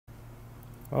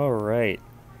Alright,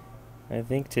 I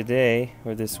think today,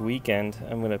 or this weekend,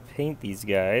 I'm going to paint these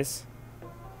guys.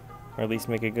 Or at least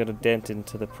make a good dent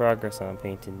into the progress on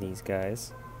painting these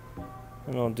guys.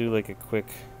 And I'll do like a quick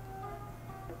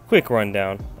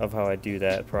rundown of how I do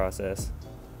that process.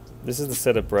 This is the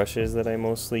set of brushes that I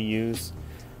mostly use.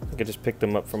 I think I just picked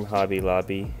them up from Hobby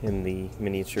Lobby in the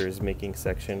miniatures making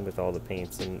section with all the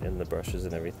paints and the brushes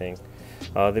and everything.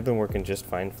 They've been working just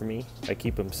fine for me. I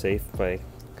keep them safe by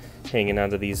hanging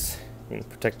onto these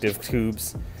protective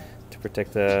tubes to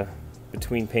protect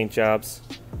between paint jobs.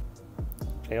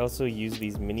 I also use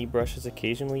these mini brushes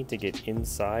occasionally to get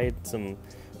inside some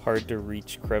hard to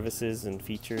reach crevices and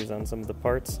features on some of the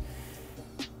parts.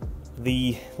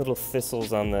 The little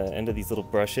thistles on the end of these little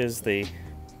brushes, they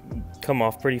come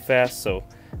off pretty fast, so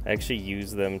I actually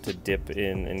use them to dip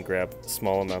in and grab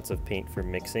small amounts of paint for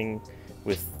mixing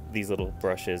with these little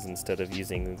brushes instead of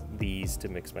using these to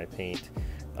mix my paint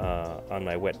on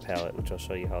my wet palette, which I'll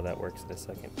show you how that works in a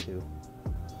second too.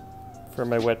 For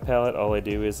my wet palette, all I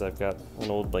do is I've got an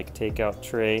old takeout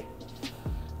tray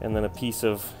and then a piece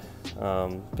of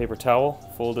paper towel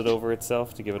folded over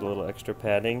itself to give it a little extra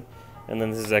padding. And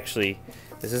then this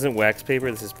isn't wax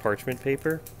paper, this is parchment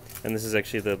paper, and this is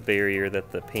actually the barrier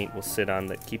that the paint will sit on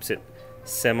that keeps it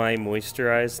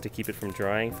semi-moisturized to keep it from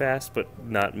drying fast, but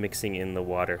not mixing in the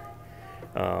water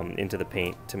into the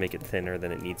paint to make it thinner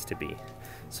than it needs to be.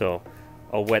 So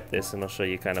I'll wet this and I'll show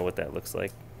you kind of what that looks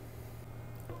like.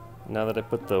 Now that I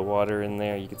put the water in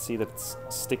there, you can see that it's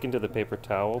sticking to the paper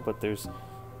towel, but there's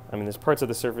parts of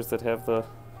the surface that have the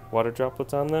water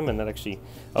droplets on them, and that actually,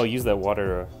 I'll use that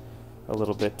water a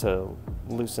little bit to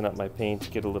loosen up my paint,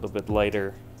 to get a little bit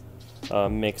lighter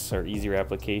mix or easier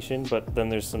application. But then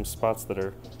there's some spots that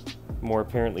are more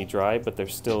apparently dry, but they're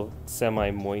still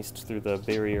semi-moist through the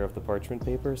barrier of the parchment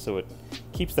paper, so it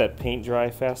keeps that paint dry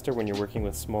faster when you're working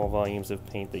with small volumes of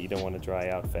paint that you don't want to dry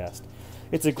out fast.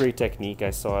 It's a great technique. I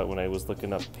saw it when I was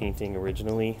looking up painting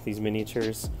originally, these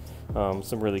miniatures.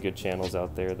 Some really good channels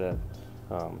out there that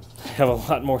have a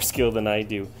lot more skill than I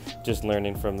do, just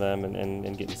learning from them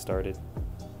and getting started.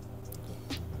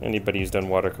 Anybody who's done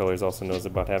watercolors also knows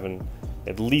about having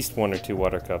at least one or two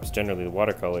water cups. Generally the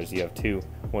watercolors, you have two.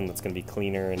 One that's going to be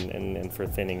cleaner and for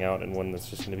thinning out, and one that's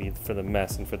just going to be for the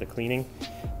mess and for the cleaning.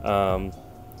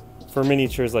 For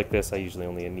miniatures like this, I usually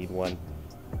only need one.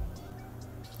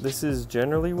 This is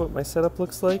generally what my setup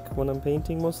looks like when I'm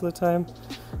painting most of the time.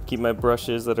 Keep my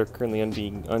brushes that are currently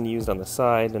being unused on the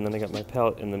side, and then I got my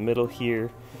palette in the middle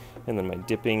here, and then my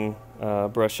dipping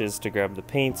brushes to grab the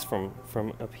paints from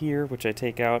up here, which I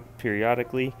take out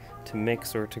periodically to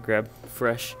mix or to grab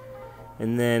fresh.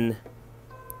 And then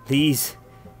the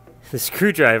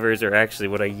screwdrivers are actually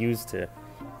what I use to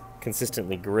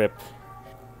consistently grip.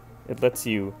 It lets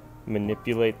you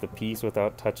manipulate the piece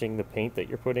without touching the paint that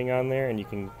you're putting on there, and you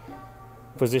can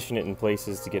position it in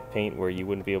places to get paint where you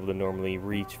wouldn't be able to normally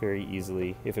reach very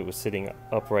easily if it was sitting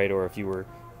upright or if you were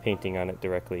painting on it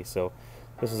directly. So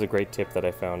this is a great tip that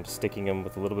I found, sticking them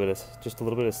with just a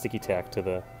little bit of sticky tack to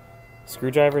the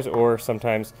screwdrivers, or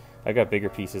sometimes I got bigger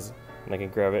pieces and I can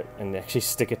grab it and actually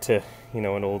stick it to an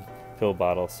old pill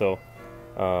bottle. So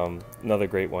another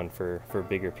great one for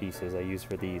bigger pieces I use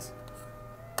for these.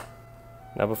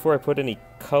 Now before I put any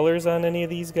colors on any of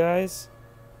these guys,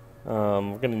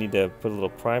 we're going to need to put a little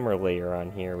primer layer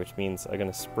on here, which means I'm going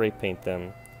to spray paint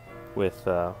them with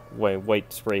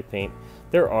white spray paint.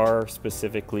 There are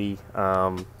specifically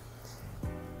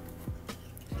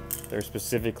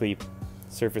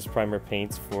surface primer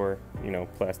paints for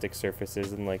plastic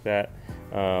surfaces and like that.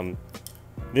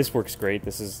 This works great.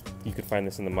 You can find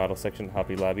this in the model section of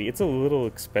Hobby Lobby. It's a little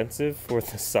expensive for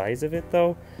the size of it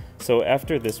though. So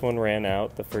after this one ran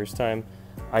out the first time,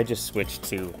 I just switched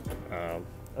to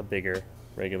a bigger,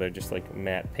 regular, just like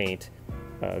matte paint.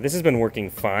 This has been working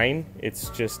fine. It's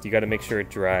just you got to make sure it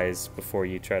dries before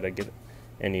you try to get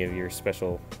any of your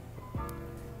special,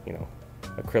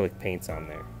 acrylic paints on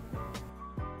there.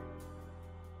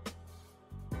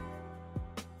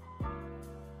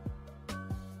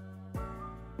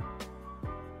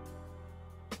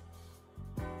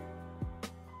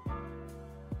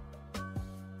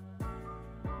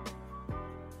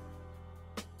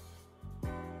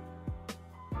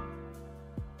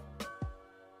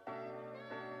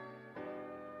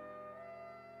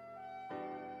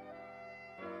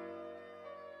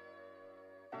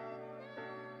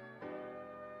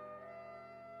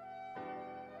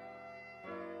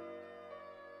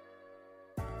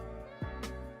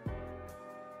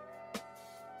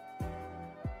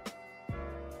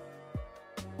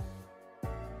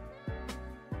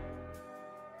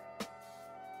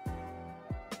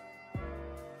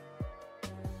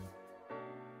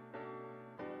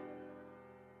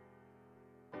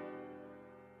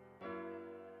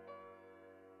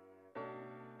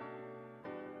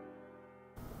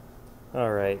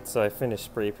 Alright, so I finished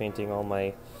spray painting all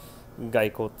my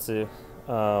gaikotsu.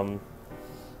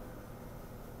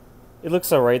 It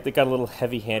looks alright. They got a little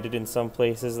heavy-handed in some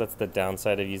places. That's the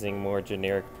downside of using more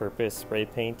generic purpose spray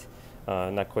paint.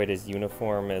 Not quite as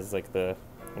uniform as like the,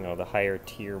 the higher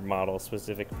tier model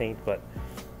specific paint, but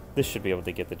this should be able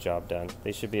to get the job done.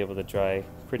 They should be able to dry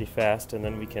pretty fast, and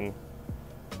then we can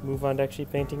move on to actually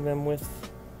painting them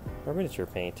with our miniature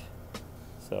paint.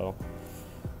 So,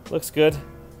 looks good.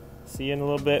 See you in a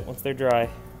little bit once they're dry.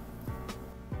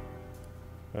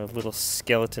 Our little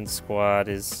skeleton squad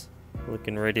is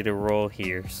looking ready to roll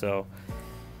here, so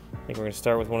I think we're going to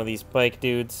start with one of these bike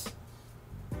dudes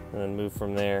and then move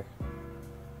from there.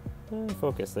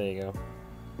 Focus, there you go.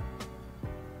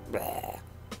 Blah.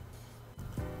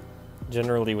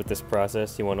 Generally with this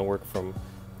process you want to work from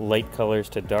light colors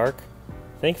to dark.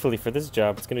 Thankfully for this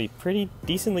job it's going to be pretty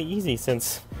decently easy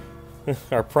since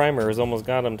our primer has almost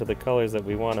got them to the colors that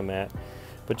we want them at.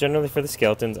 But generally for the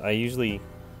skeletons I usually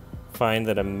find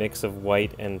that a mix of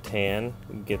white and tan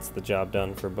gets the job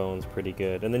done for bones pretty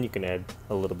good, and then you can add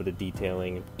a little bit of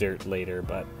detailing and dirt later,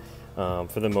 but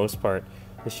for the most part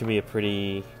this should be a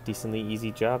pretty decently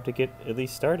easy job to get at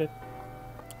least started.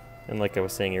 And like I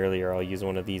was saying earlier, I'll use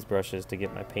one of these brushes to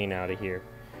get my paint out of here.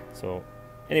 So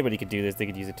anybody could do this. They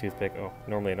could use a toothpick. Oh,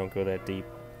 normally I don't go that deep,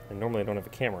 and normally I don't have a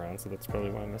camera on, so that's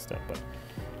probably why I messed up. But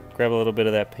grab a little bit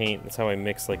of that paint. That's how I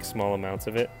mix like small amounts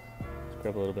of it. Just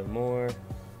grab a little bit more.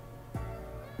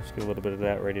 Just get a little bit of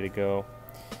that ready to go.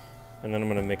 And then I'm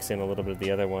going to mix in a little bit of the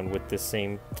other one with this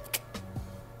same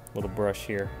little brush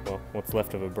here. Well, what's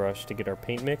left of a brush to get our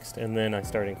paint mixed, and then I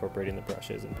start incorporating the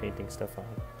brushes and painting stuff on.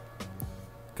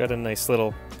 Got a nice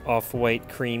little off-white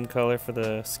cream color for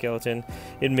the skeleton.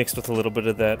 It mixed with a little bit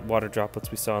of that water droplets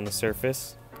we saw on the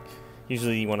surface.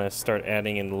 Usually you want to start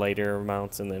adding in lighter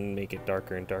amounts and then make it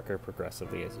darker and darker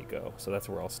progressively as you go. So that's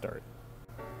where I'll start.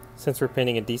 Since we're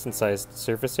painting a decent sized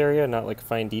surface area, not like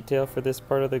fine detail for this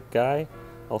part of the guy,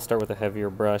 I'll start with a heavier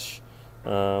brush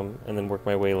and then work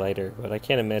my way lighter. But I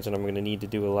can't imagine I'm going to need to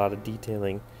do a lot of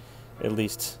detailing, at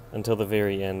least until the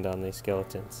very end on these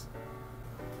skeletons.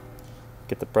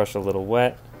 Get the brush a little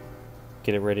wet,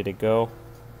 get it ready to go,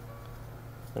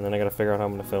 and then I gotta figure out how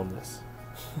I'm gonna film this.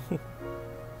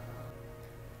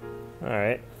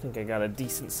 Alright, I think I got a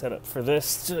decent setup for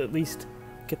this to at least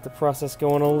get the process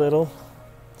going a little.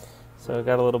 So I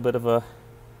got a little bit of a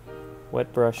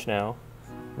wet brush now.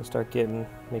 I'm gonna start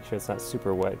make sure it's not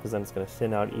super wet, because then it's gonna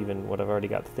thin out even what I've already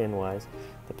got thin wise.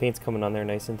 The paint's coming on there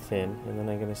nice and thin, and then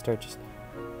I'm gonna start just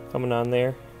coming on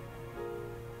there.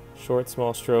 Short,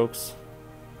 small strokes.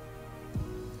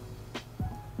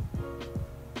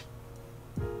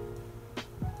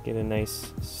 Get a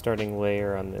nice starting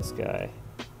layer on this guy,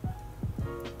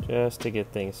 just to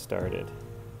get things started.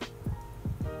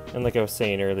 And like I was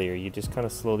saying earlier, you just kind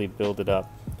of slowly build it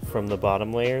up from the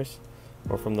bottom layers,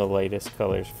 or from the lightest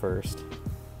colors first.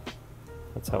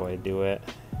 That's how I do it.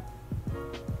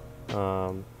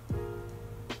 And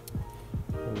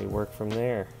we work from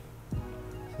there.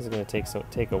 This is going to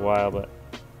take a while, but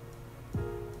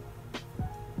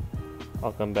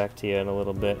I'll come back to you in a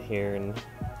little bit here and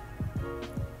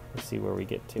see where we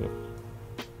get to.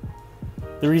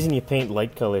 The reason you paint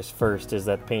light colors first is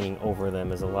that painting over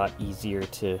them is a lot easier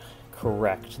to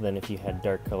correct than if you had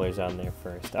dark colors on there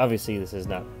first. Obviously this is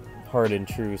not hard and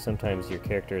true. Sometimes your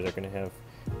characters are going to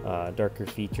have darker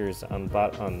features on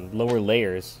lower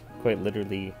layers, quite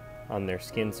literally on their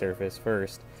skin surface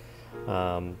first.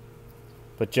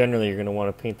 But generally you're going to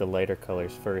want to paint the lighter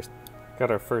colors first.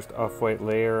 Got our first off-white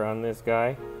layer on this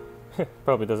guy.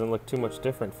 Probably doesn't look too much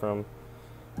different from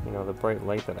the bright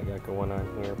light that I got going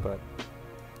on here, but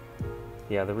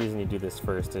yeah, the reason you do this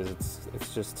first is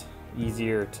it's just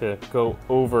easier to go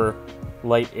over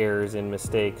light errors and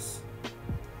mistakes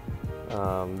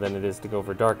than it is to go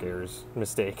over dark errors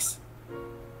mistakes.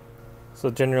 So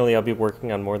generally I'll be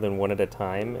working on more than one at a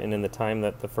time, and in the time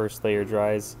that the first layer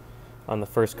dries on the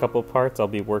first couple parts, I'll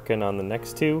be working on the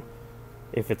next two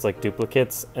if it's like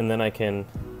duplicates, and then I can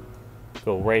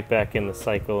go right back in the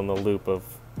cycle and the loop of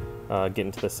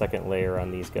getting to the second layer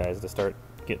on these guys to start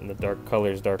getting the dark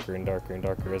colors darker and darker and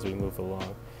darker as we move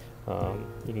along.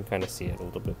 You can kind of see it a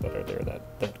little bit better there,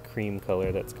 that cream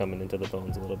color that's coming into the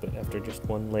bones a little bit after just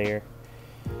one layer.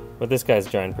 But this guy's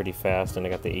drying pretty fast, and I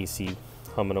got the AC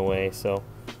humming away, so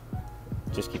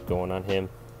just keep going on him.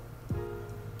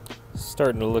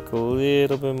 Starting to look a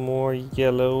little bit more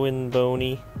yellow and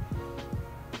bony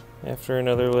after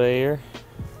another layer.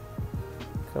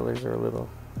 Colors are a little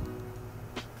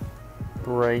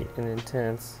bright and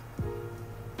intense,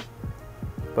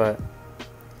 but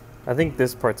I think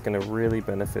this part's going to really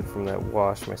benefit from that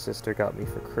wash my sister got me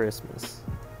for Christmas,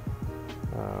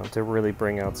 to really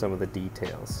bring out some of the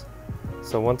details.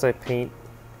 So once I paint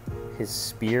his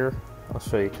spear, I'll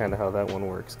show you kind of how that one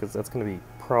works, because that's going to be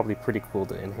probably pretty cool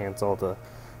to enhance all the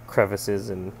crevices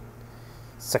and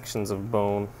sections of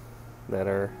bone that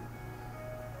are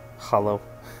hollow.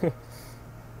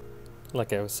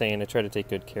 Like I was saying, I try to take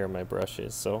good care of my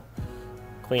brushes, so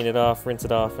clean it off, rinse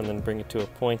it off, and then bring it to a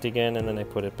point again, and then I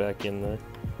put it back in the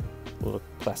little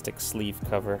plastic sleeve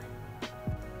cover.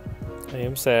 I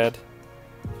am sad.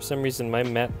 For some reason my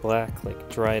matte black like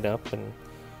dried up, and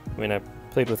I mean I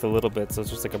played with a little bit, so it's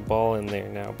just like a ball in there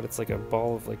now, but it's like a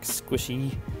ball of like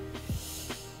squishy,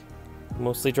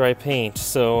 mostly dry paint,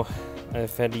 so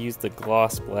I've had to use the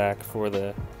gloss black for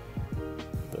the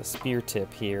spear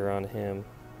tip here on him,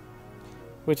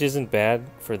 which isn't bad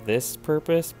for this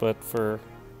purpose, but for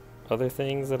other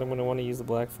things that I'm going to want to use the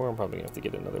black for, I'm probably going to have to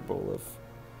get another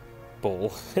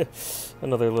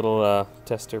another little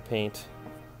tester paint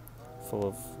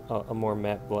full of a more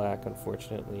matte black.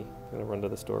 Unfortunately, I'm going to run to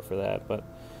the store for that, but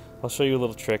I'll show you a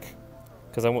little trick,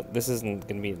 because this isn't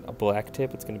going to be a black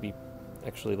tip, it's going to be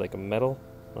actually like a metal.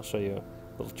 I'll show you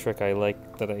a little trick I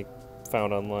like that I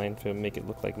found online to make it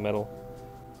look like metal.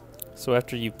 So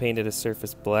after you've painted a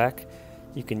surface black,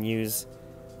 you can use,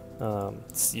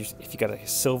 if you got a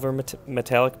silver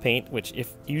metallic paint, which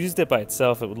if you used it by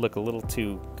itself, it would look a little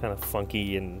too kind of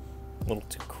funky and a little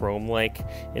too chrome-like,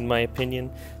 in my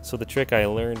opinion. So the trick I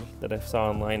learned that I saw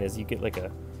online is you get like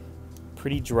a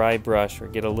pretty dry brush, or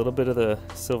get a little bit of the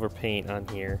silver paint on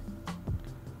here.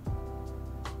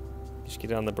 Just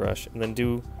get it on the brush, and then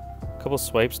do a couple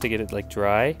swipes to get it like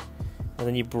dry, and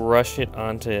then you brush it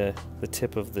onto the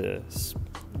tip of the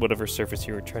whatever surface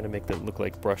you were trying to make that look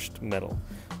like brushed metal.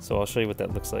 So I'll show you what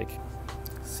that looks like.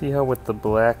 See how with the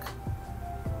black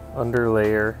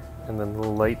underlayer and then the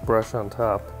light brush on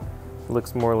top, it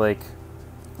looks more like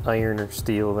iron or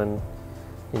steel than,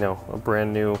 you know, a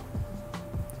brand new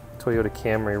Toyota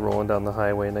Camry rolling down the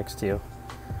highway next to you.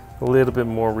 A little bit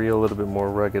more real, a little bit more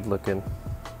rugged looking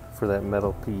for that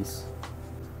metal piece.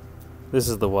 This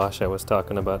is the wash I was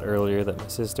talking about earlier that my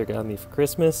sister got me for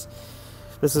Christmas.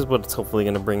 This is what's hopefully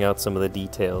going to bring out some of the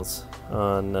details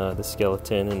on the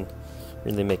skeleton and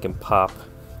really make him pop.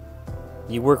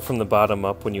 You work from the bottom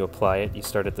up when you apply it. You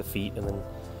start at the feet and then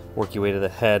work your way to the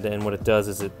head, and what it does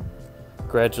is it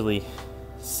gradually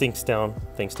sinks down,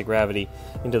 thanks to gravity,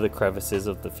 into the crevices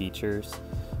of the features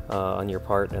on your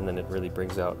part, and then it really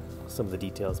brings out some of the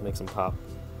details, makes them pop.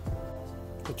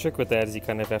 The trick with that is you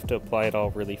kind of have to apply it all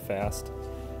really fast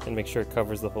and make sure it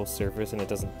covers the whole surface and it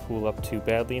doesn't pool up too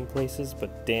badly in places,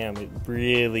 but damn, it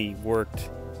really worked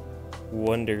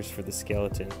wonders for the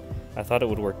skeleton. I thought it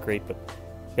would work great, but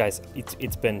guys,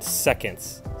 it's been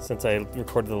seconds since I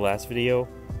recorded the last video,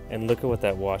 and look at what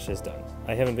that wash has done.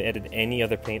 I haven't added any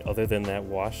other paint other than that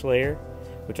wash layer,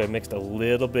 which I mixed a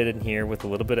little bit in here with a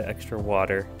little bit of extra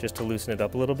water just to loosen it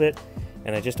up a little bit,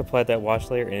 and I just applied that wash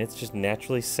layer, and it's just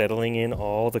naturally settling in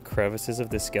all the crevices of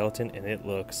the skeleton, and it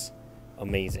looks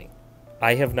amazing.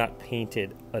 I have not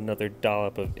painted another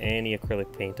dollop of any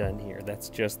acrylic paint on here. That's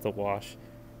just the wash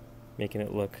making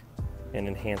it look and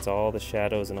enhance all the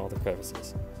shadows and all the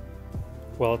crevices.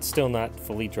 While it's still not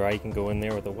fully dry, you can go in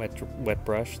there with a wet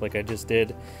brush like I just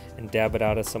did and dab it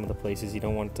out of some of the places you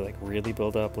don't want it to like really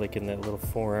build up, like in that little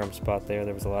forearm spot there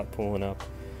was a lot pulling up,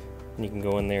 and you can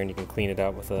go in there and you can clean it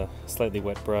out with a slightly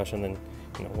wet brush, and then,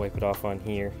 you know, wipe it off on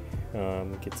here,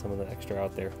 get some of the extra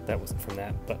out there. That wasn't from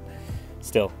that, but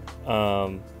still,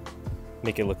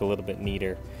 make it look a little bit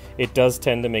neater. It does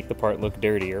tend to make the part look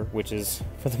dirtier, which is,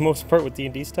 for the most part with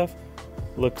D&D stuff,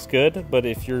 looks good, but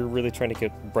if you're really trying to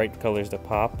get bright colors to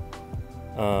pop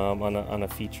on a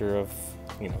feature of,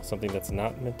 you know, something that's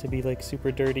not meant to be like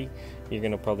super dirty, you're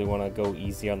gonna probably want to go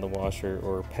easy on the wash,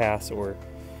 or pass, or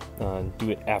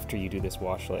do it after you do this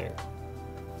wash layer.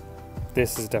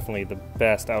 This is definitely the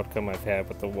best outcome I've had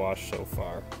with the wash so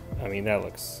far. I mean, that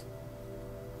looks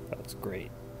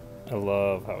great. I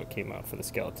love how it came out for the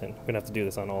skeleton. I'm gonna have to do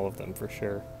this on all of them for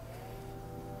sure.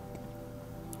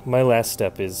 My last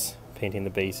step is painting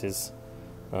the bases.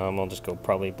 I'll just go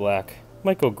probably black.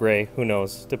 Might go gray, who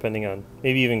knows, depending on,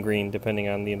 maybe even green, depending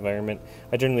on the environment.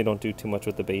 I generally don't do too much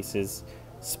with the bases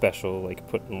special, like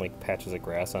putting like patches of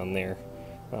grass on there.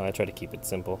 I try to keep it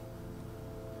simple.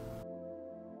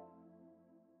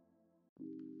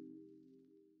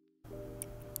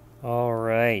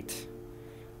 Alright,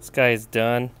 this guy is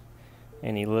done,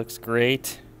 and he looks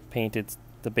great. Painted,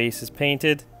 the base is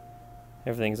painted,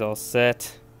 everything's all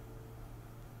set.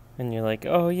 And you're like,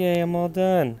 oh yay, I'm all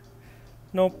done.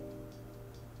 Nope.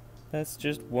 That's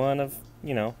just one of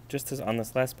you know, just as on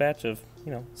this last batch of,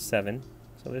 7.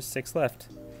 So there's 6 left.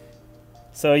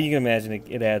 So you can imagine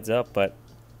it adds up, but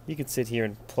you could sit here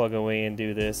and plug away and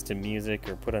do this to music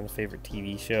or put on a favorite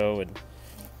TV show and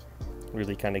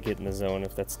really kind of get in the zone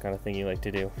if that's the kind of thing you like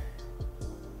to do.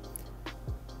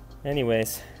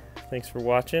 Anyways, thanks for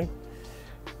watching.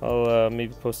 I'll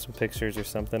maybe post some pictures or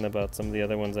something about some of the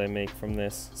other ones I make from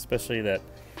this, especially that,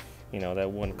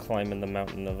 that one climbing the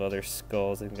mountain of other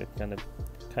skulls. I think that's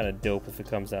kind of dope if it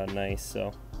comes out nice.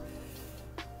 So,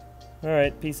 all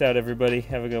right, peace out, everybody.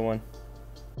 Have a good one.